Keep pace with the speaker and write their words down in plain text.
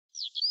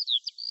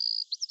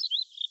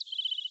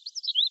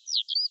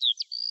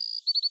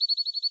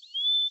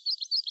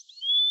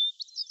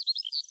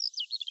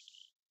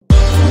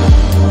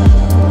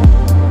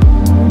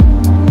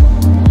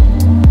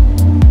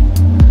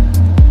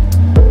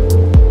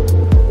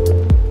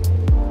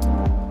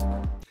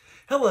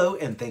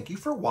and thank you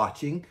for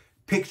watching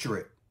Picture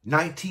It,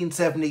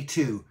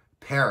 1972,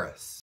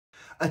 Paris.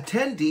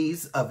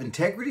 Attendees of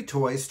Integrity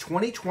Toys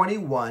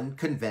 2021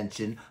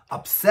 convention,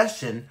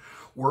 Obsession,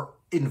 were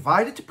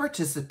invited to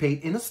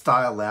participate in a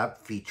style lab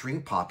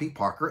featuring Poppy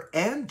Parker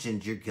and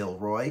Ginger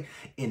Gilroy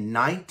in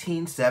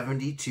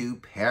 1972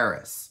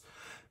 Paris.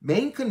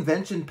 Main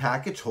convention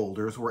package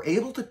holders were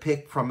able to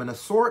pick from an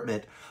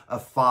assortment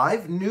of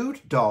 5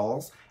 nude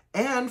dolls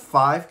and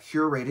 5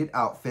 curated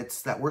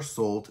outfits that were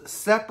sold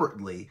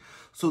separately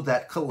so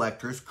that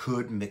collectors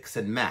could mix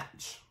and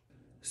match.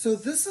 So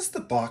this is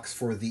the box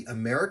for the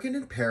American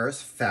in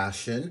Paris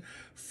fashion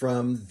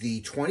from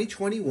the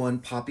 2021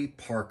 Poppy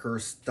Parker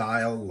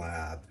Style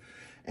Lab.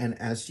 And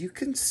as you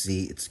can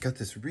see, it's got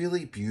this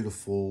really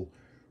beautiful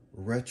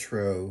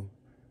retro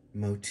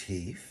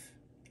motif.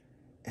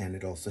 And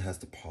it also has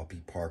the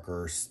Poppy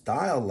Parker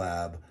Style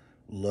Lab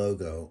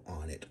logo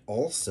on it.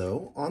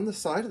 Also, on the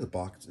side of the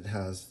box, it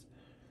has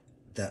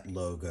that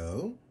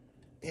logo.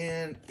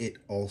 And it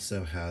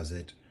also has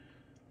it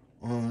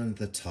on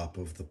the top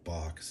of the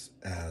box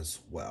as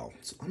well.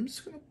 So I'm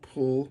just going to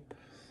pull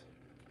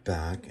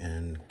back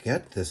and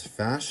get this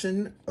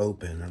fashion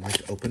open. I'd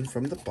like to open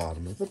from the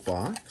bottom of the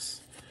box.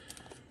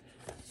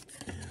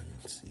 And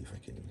let's see if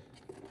I can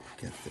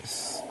get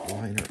this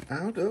liner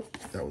out. Oh,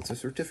 that was a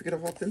certificate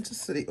of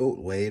authenticity. Oh,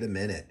 wait a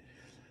minute.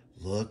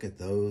 Look at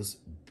those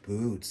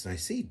boots. I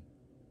see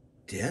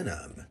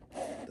denim.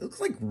 It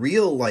looks like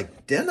real,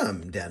 like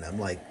denim,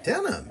 like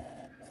denim.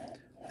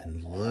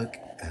 And look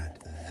at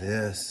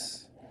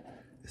this.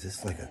 Is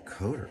this like a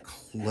coat or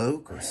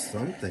cloak or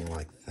something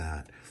like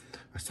that?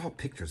 I saw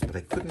pictures, but I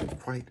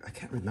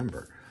can't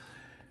remember.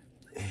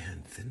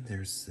 And then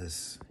there's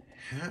this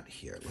hat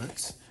here.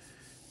 Let's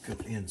go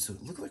in. So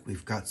it looks like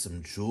we've got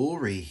some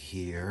jewelry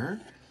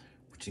here,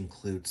 which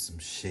includes some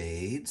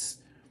shades,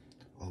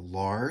 a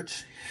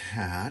large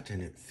hat,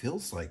 and it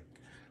feels like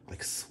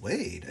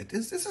suede.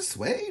 Is this a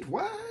suede?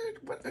 What?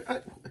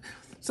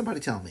 Somebody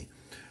tell me.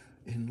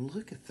 And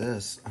look at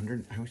this. I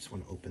just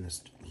want to open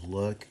this.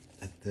 Look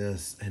at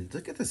this. And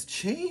look at this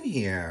chain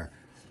here.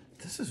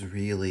 This is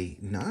really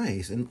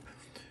nice. And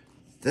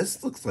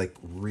this looks like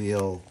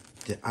real.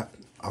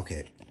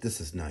 Okay, this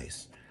is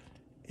nice.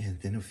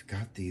 And then we've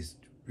got these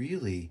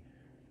really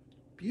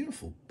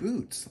beautiful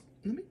boots.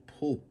 Let me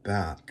pull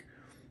back.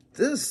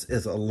 This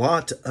is a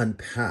lot to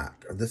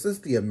unpack. This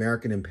is the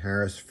American in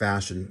Paris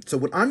fashion. So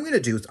what I'm going to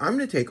do is I'm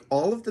going to take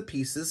all of the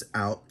pieces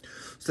out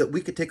so that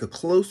we could take a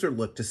closer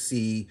look to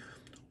see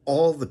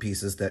all the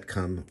pieces that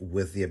come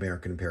with the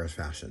American in Paris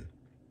fashion.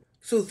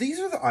 So these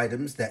are the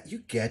items that you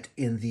get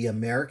in the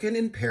American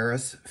in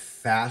Paris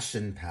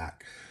fashion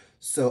pack.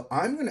 So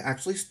I'm going to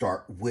actually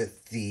start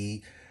with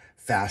the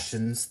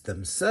fashions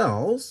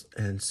themselves.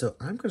 And so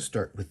I'm going to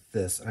start with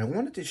this. I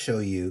wanted to show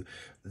you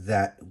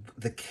that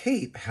the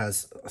cape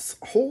has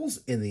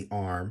holes in the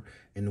arm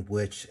in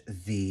which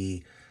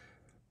the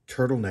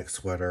turtleneck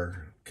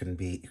sweater can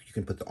be, you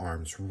can put the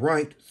arms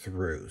right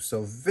through.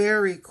 So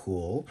very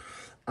cool.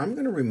 I'm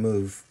going to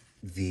remove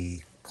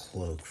the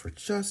cloak for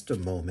just a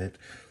moment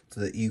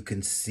so that you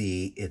can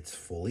see it's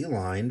fully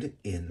lined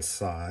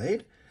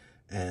inside.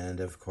 And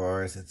of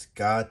course, it's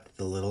got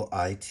the little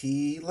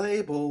IT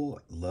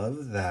label.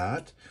 Love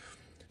that.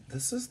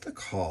 This is the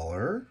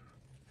collar.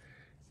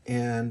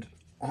 And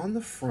on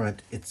the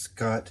front, it's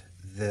got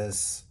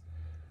this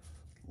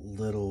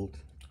little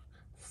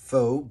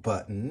faux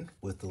button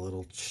with the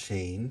little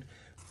chain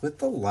with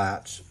the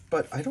latch.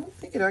 But I don't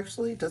think it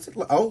actually does it.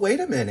 Oh, wait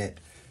a minute.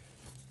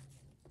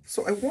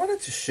 So I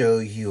wanted to show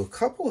you a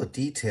couple of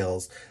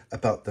details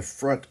about the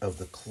front of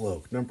the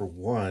cloak. Number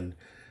one,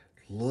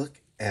 look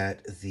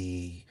at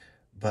the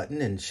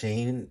button and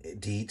chain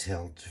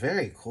detail. It's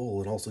very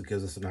cool. It also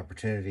gives us an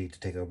opportunity to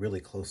take a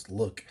really close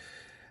look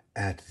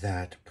at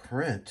that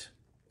print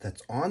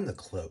that's on the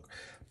cloak.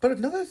 But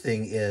another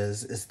thing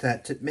is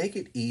that to make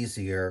it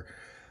easier,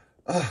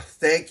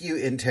 thank you,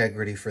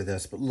 Integrity, for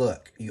this. But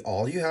look,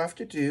 all you have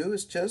to do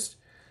is just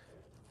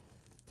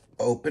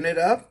open it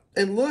up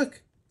and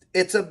look.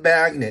 It's a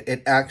magnet.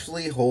 It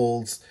actually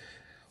holds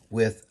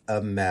with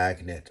a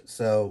magnet.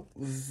 So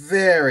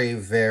very,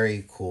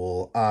 very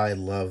cool. I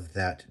love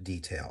that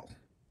detail.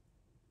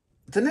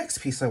 The next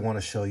piece I want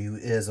to show you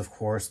is, of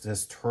course,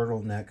 this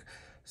turtleneck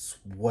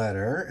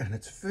sweater. And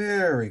it's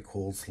very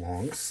cool. It's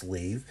long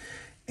sleeve.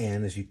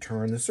 And as you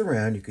turn this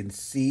around, you can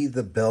see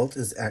the belt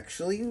is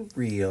actually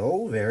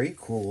real. Very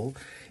cool.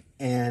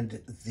 And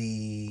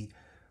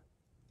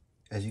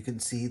as you can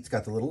see, it's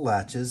got the little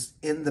latches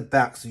in the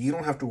back, so you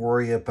don't have to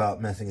worry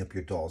about messing up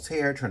your doll's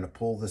hair, trying to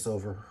pull this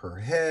over her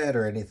head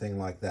or anything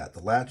like that.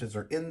 The latches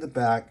are in the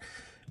back,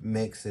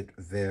 makes it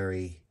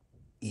very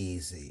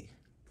easy.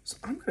 So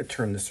I'm going to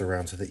turn this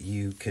around so that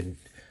you can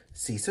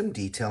see some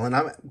detail. And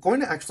I'm going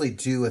to actually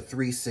do a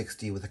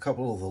 360 with a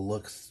couple of the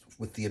looks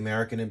with the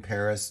American in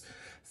Paris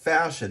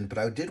fashion, but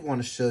I did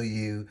want to show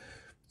you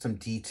some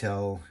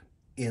detail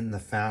in the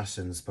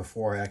fashions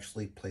before I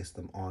actually place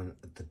them on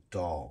the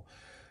doll.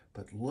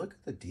 But look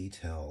at the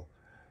detail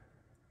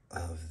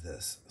of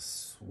this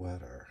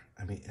sweater.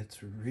 I mean,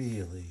 it's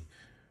really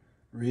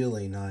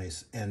really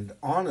nice. And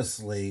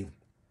honestly,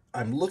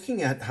 I'm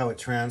looking at how it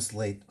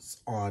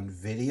translates on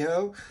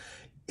video.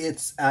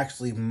 It's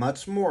actually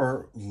much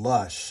more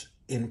lush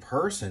in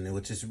person,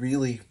 which is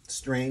really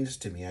strange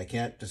to me. I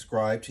can't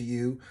describe to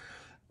you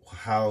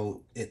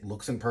how it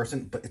looks in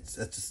person, but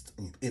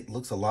it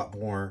looks a lot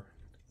more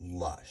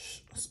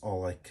lush. That's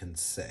all I can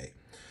say.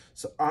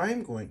 So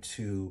I'm going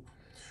to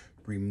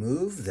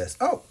remove this.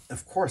 Oh,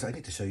 of course, I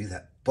need to show you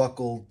that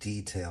buckle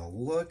detail.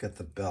 Look at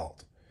the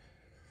belt.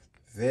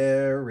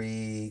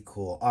 Very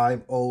cool.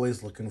 I'm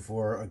always looking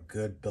for a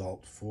good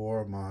belt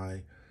for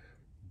my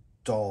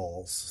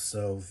dolls.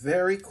 So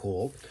very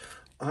cool.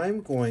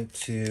 I'm going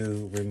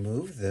to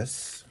remove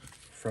this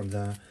from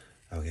the...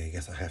 Okay, I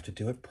guess I have to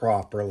do it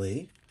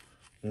properly.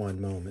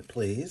 One moment,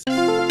 please.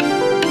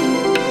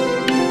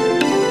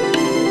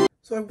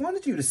 So I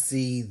wanted you to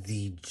see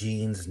the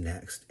jeans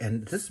next.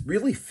 And this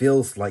really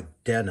feels like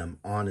denim,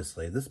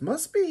 honestly. This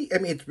must be... I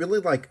mean, it's really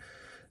like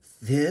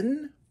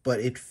thin, but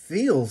it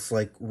feels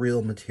like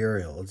real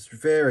material. It's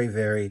very,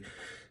 very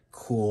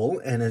cool.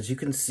 And as you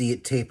can see,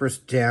 it tapers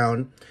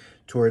down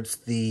towards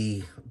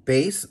the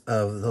base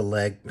of the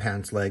leg,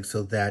 pants leg,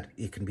 so that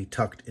it can be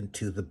tucked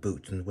into the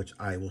boot, and which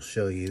I will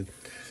show you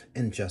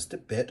in just a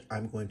bit.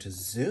 I'm going to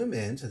zoom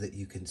in so that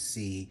you can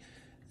see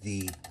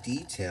the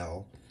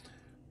detail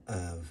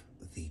of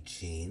the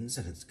jeans,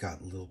 and it's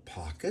got little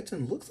pockets,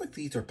 and looks like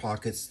these are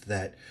pockets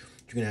that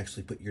you can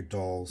actually put your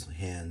doll's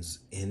hands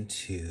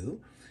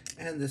into.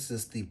 And this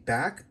is the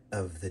back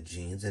of the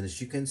jeans, and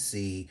as you can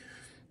see,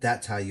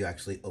 that's how you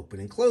actually open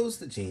and close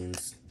the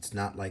jeans. It's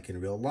not like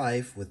in real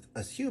life with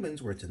us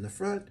humans where it's in the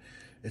front.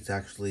 It's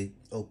actually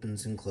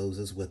opens and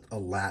closes with a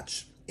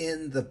latch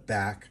in the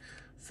back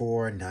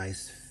for a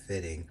nice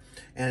fitting.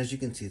 And as you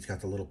can see, it's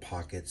got the little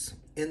pockets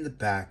in the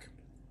back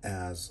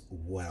as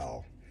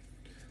well.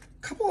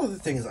 A couple other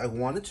things I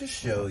wanted to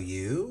show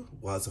you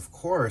was, of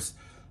course,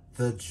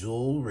 the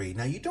jewelry.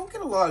 Now, you don't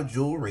get a lot of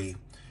jewelry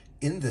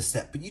in this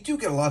set, but you do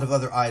get a lot of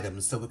other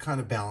items, so it kind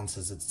of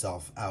balances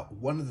itself out.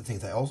 One of the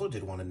things I also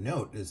did want to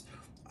note is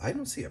I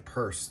don't see a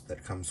purse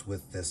that comes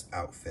with this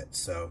outfit.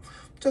 So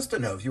just to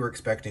know, if you were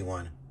expecting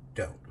one,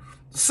 don't.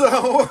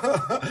 So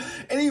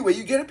anyway,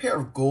 you get a pair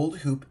of gold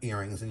hoop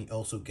earrings, and you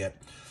also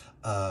get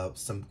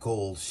some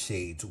gold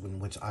shades,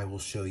 which I will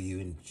show you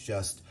in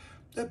just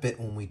a bit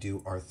when we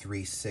do our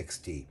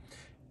 360.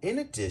 In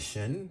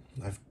addition,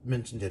 I've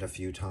mentioned it a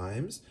few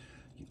times,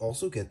 you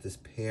also get this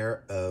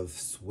pair of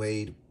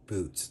suede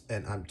boots,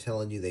 and I'm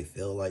telling you, they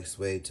feel like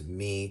suede to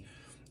me,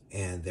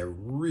 and they're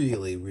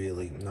really,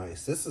 really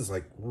nice. This is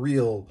like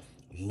real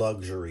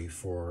luxury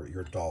for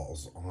your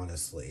dolls,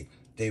 honestly.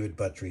 David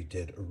Buttrey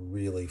did a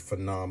really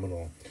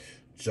phenomenal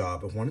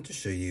job. I wanted to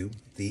show you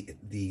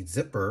the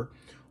zipper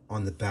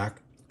on the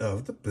back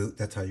of the boot.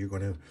 That's how you're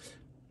going to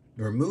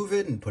remove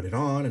it and put it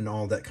on and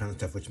all that kind of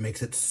stuff, which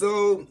makes it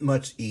so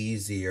much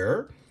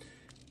easier.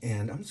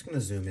 And I'm just going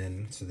to zoom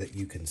in so that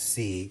you can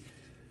see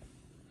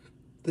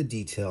the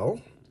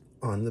detail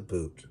on the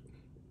boot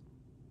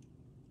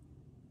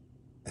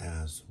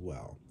as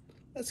well.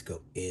 Let's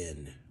go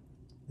in.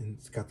 And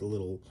it's got the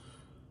little,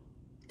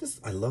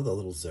 I love the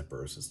little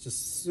zippers. It's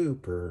just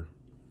super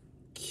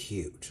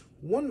cute.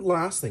 One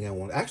last thing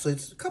actually,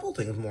 it's a couple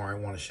things more I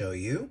want to show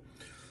you.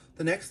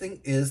 The next thing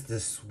is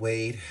this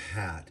suede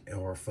hat,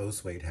 or faux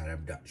suede hat.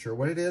 I'm not sure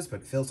what it is,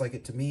 but it feels like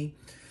it to me.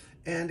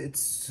 And it's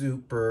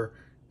super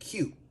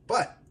cute.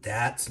 But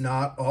that's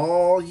not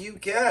all you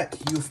get.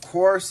 You, of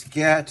course,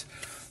 get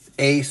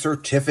a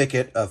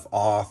certificate of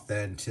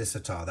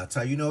authenticity. That's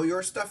how you know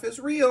your stuff is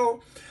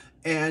real.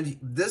 And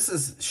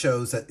this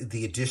shows that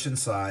the edition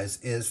size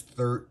is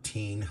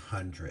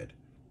 1300.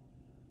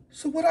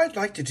 So what I'd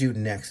like to do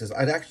next is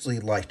I'd actually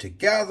like to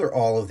gather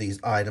all of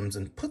these items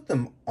and put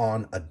them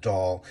on a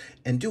doll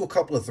and do a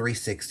couple of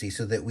 360s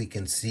so that we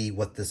can see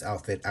what this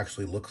outfit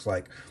actually looks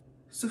like.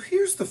 So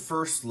here's the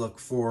first look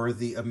for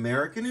the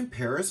American in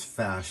Paris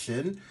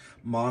fashion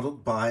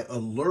modeled by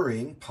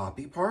Alluring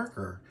Poppy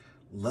Parker.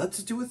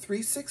 Let's do a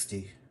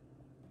 360.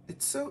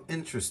 It's so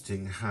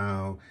interesting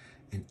how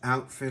an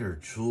outfit or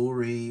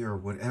jewelry or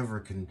whatever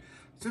can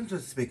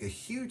sometimes make a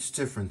huge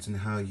difference in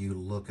how you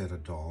look at a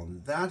doll.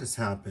 And that has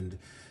happened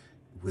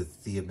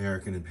with the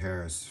American in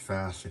Paris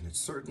fashion. It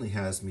certainly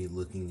has me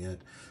looking at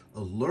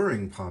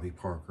Alluring Poppy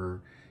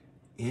Parker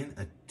in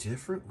a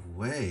different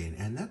way,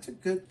 and that's a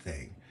good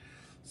thing.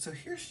 So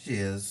here she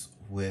is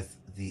with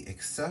the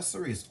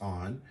accessories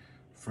on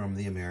from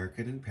the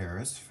American in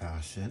Paris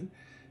fashion,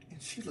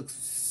 and she looks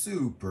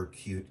super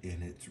cute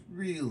in it. It's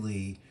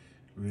really,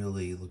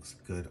 really looks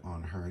good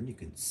on her, and you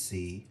can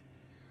see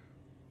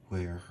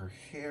where her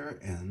hair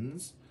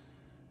ends,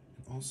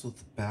 and also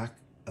the back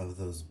of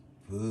those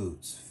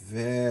boots.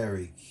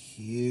 Very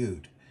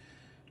cute.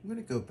 I'm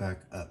going to go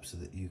back up so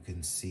that you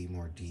can see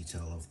more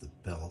detail of the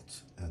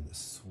belt and the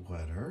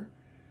sweater.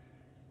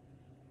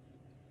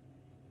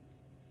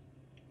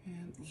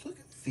 And look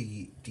at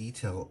the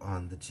detail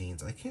on the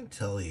jeans. I can't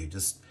tell you,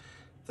 just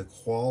the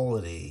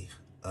quality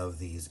of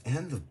these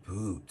and the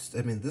boots.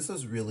 I mean, this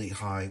is really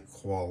high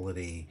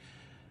quality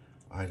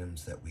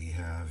items that we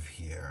have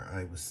here.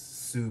 I was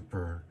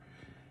super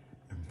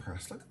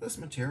impressed. Look at this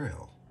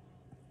material.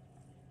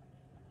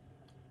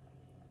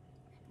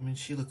 I mean,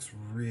 she looks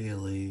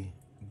really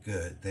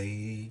good.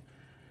 They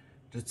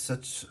did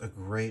such a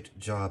great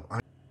job.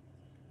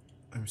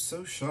 I'm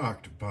so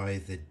shocked by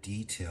the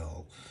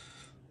detail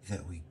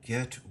that we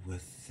get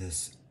with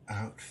this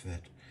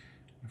outfit.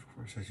 Of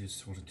course, I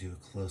just want to do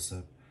a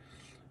close-up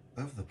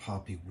of the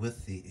Poppy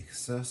with the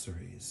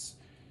accessories.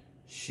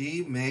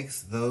 She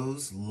makes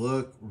those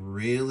look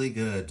really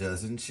good,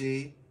 doesn't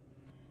she?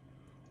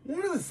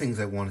 One of the things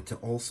I wanted to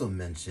also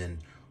mention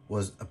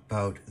was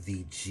about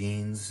the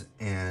jeans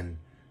and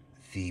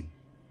the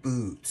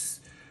boots.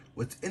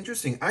 What's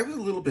interesting, I was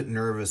a little bit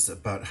nervous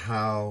about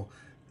how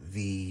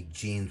the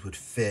jeans would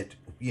fit,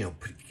 you know,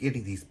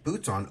 getting these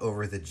boots on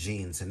over the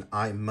jeans. And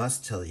I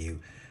must tell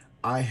you,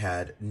 I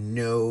had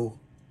no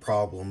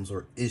problems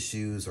or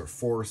issues or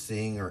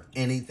forcing or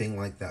anything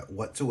like that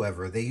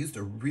whatsoever. They used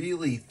a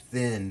really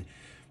thin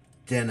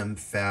denim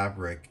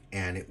fabric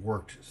and it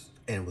worked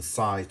and was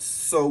sized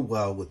so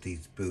well with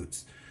these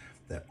boots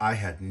that I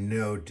had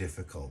no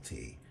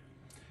difficulty.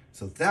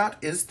 So that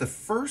is the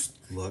first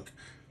look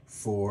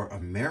for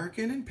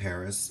American in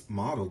Paris,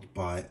 modeled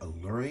by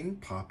Alluring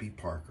Poppy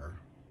Parker.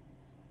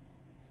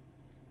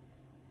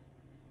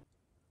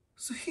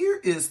 So here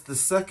is the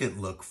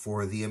second look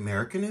for the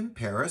American in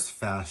Paris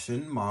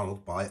fashion,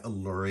 modeled by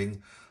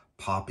Alluring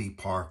Poppy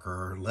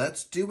Parker.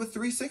 Let's do a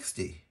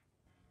 360.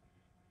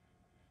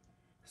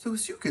 So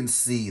as you can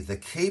see, the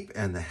cape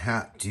and the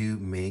hat do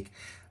make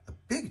a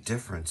big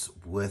difference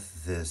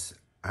with this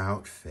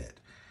outfit.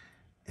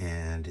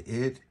 And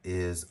it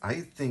is, I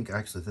think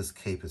actually this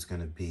cape is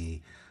going to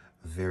be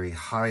a very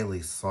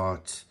highly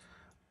sought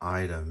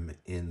item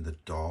in the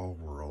doll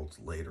world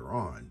later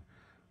on.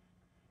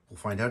 We'll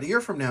find out a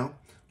year from now.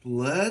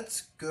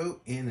 Let's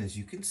go in. As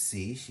you can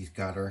see, she's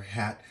got her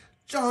hat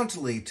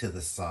jauntily to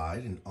the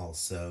side, and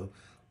also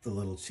the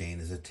little chain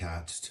is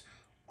attached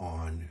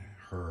on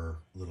her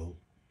little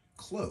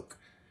cloak.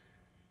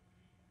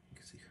 You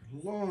can see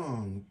her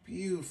long,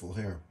 beautiful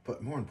hair,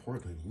 but more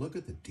importantly, look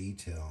at the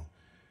detail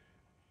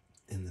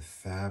in the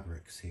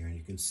fabrics here, and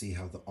you can see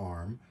how the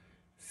arm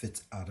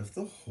fits out of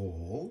the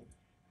hole.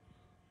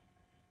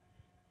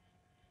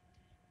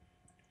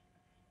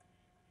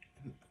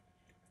 And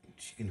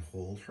she can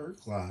hold her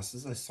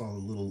glasses. I saw a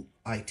little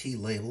IT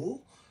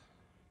label,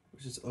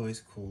 which is always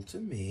cool to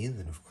me. And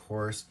then of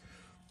course,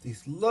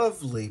 these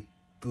lovely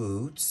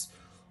boots.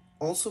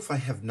 Also, if I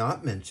have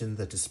not mentioned,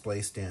 the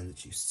display stand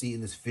that you see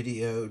in this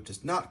video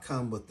does not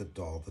come with the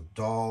doll. The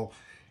doll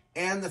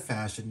and the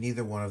fashion,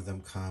 neither one of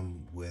them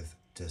come with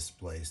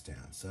display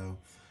stand. So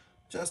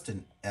just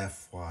an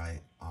FYI.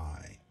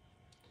 I'm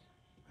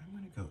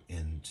going to go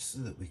in just so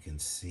that we can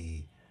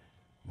see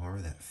more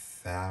of that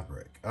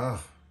fabric.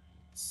 Oh,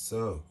 it's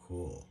so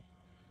cool.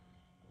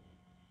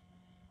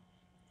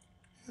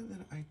 And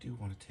then I do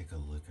want to take a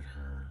look at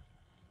her.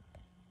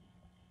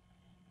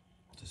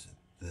 Just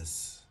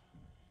this.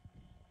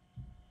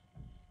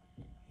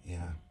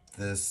 Yeah,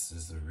 this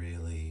is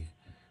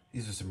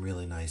these are some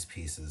really nice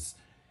pieces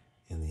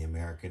in the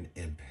American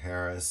in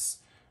Paris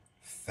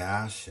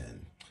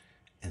fashion.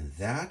 And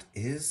that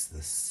is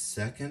the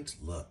second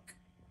look.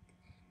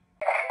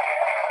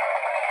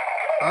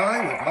 I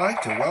would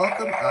like to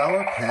welcome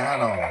our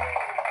panel.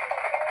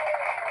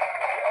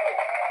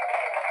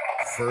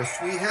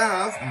 First we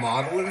have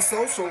model and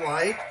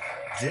socialite,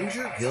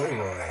 Ginger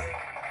Gilroy.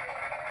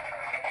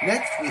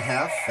 Next we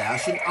have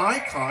fashion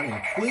icon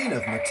and queen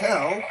of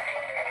Mattel,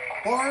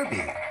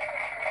 Barbie.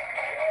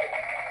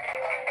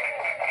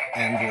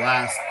 And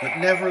last but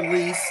never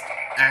least,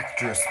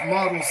 actress,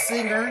 model,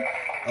 singer,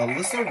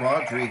 ALYSA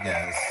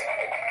Rodriguez.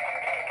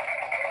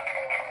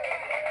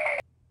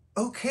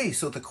 Okay,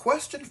 so the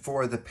question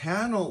for the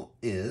panel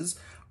is,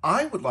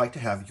 I would like to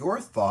have your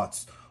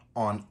thoughts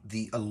on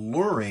the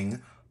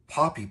alluring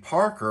Poppy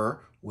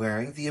Parker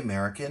wearing the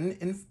American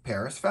in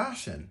Paris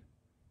fashion.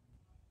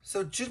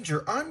 So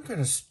Ginger, I'm going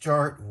to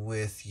start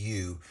with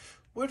you.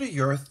 What are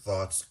your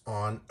thoughts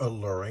on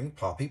alluring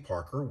Poppy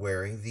Parker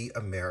wearing the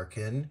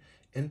American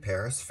in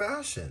Paris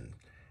fashion?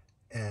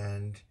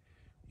 And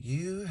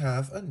you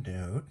have a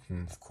note,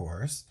 of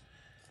course,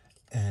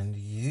 and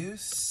you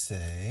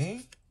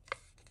say,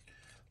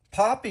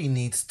 Poppy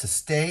needs to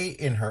stay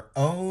in her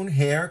own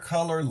hair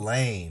color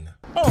lane.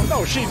 Oh,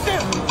 no, she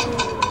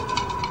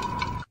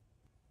didn't!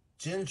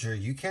 Ginger,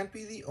 you can't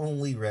be the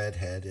only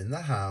redhead in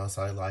the house.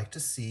 I like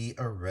to see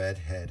a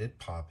red-headed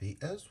Poppy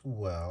as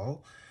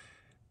well.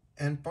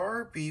 And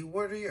Barbie,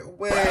 what are your...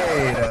 Wait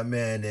a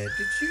minute.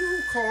 Did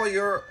you call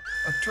your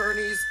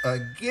attorneys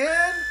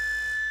again?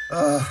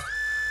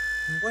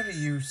 What do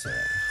you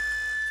say?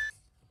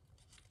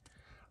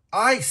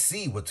 I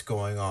see what's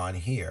going on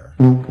here.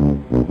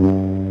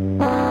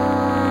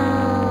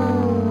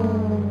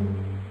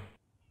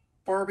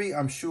 Barbie,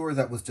 I'm sure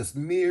that was just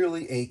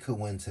merely a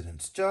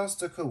coincidence.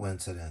 Just a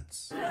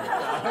coincidence.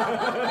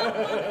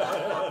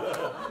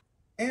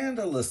 And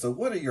ALYSA,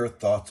 what are your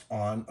thoughts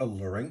on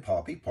alluring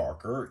Poppy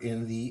Parker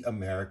in the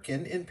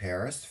American in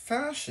Paris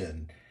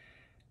fashion?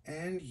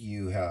 And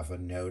you have a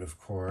note, of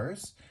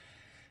course.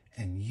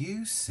 And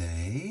you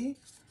say,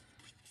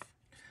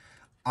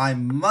 I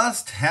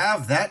must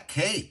have that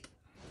cape.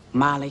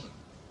 Molly,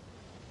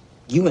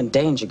 you in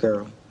danger,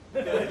 girl.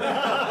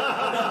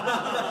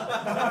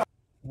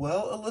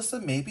 Well,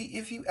 Alyssa, maybe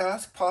if you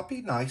ask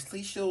Poppy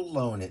nicely, she'll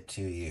loan it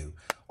to you.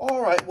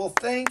 All right, well,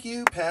 thank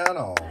you,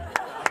 panel.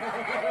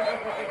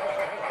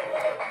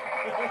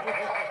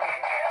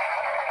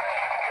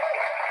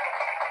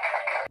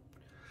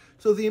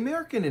 So the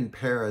American in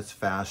Paris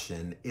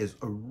fashion is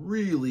a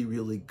really,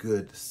 really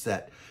good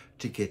set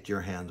to get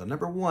your hands on.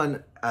 Number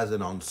one, as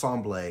an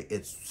ensemble,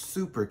 it's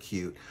super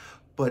cute,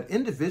 but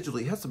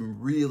individually it has some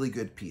really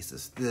good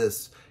pieces.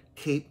 This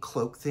cape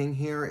cloak thing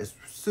here is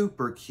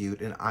super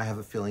cute, and I have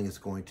a feeling it's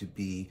going to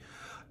be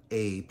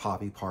a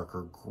Poppy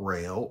Parker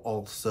grail.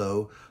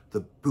 Also,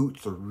 the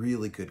boots are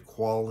really good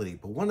quality,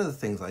 but one of the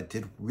things I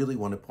did really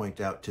want to point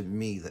out to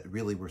me that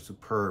really were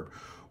superb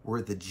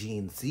were the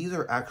jeans. These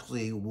are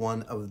actually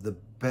one of the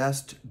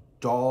best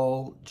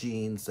doll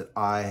jeans that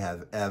I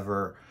have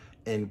ever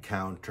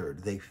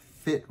encountered. They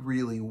fit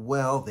really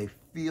well, they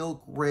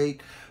feel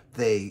great,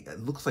 it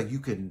looks like you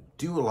can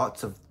do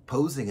lots of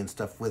posing and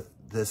stuff with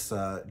this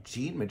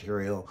jean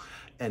material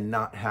and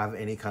not have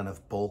any kind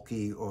of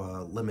bulky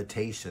or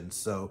limitations.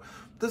 So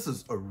this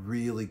is a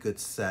really good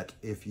set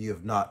if you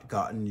have not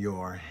gotten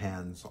your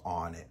hands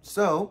on it.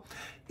 So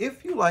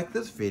if you like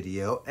this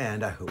video,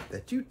 and I hope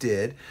that you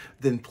did,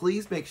 then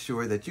please make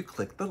sure that you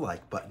click the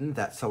like button.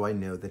 That's how I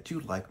know that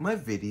you like my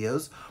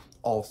videos.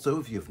 Also,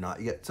 if you have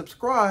not yet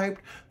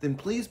subscribed, then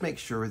please make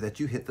sure that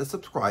you hit the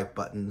subscribe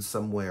button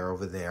somewhere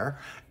over there,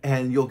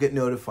 and you'll get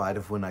notified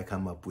of when I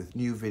come up with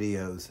new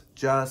videos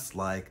just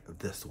like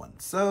this one.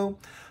 So,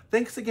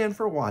 thanks again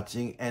for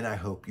watching, and I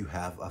hope you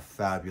have a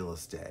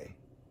fabulous day.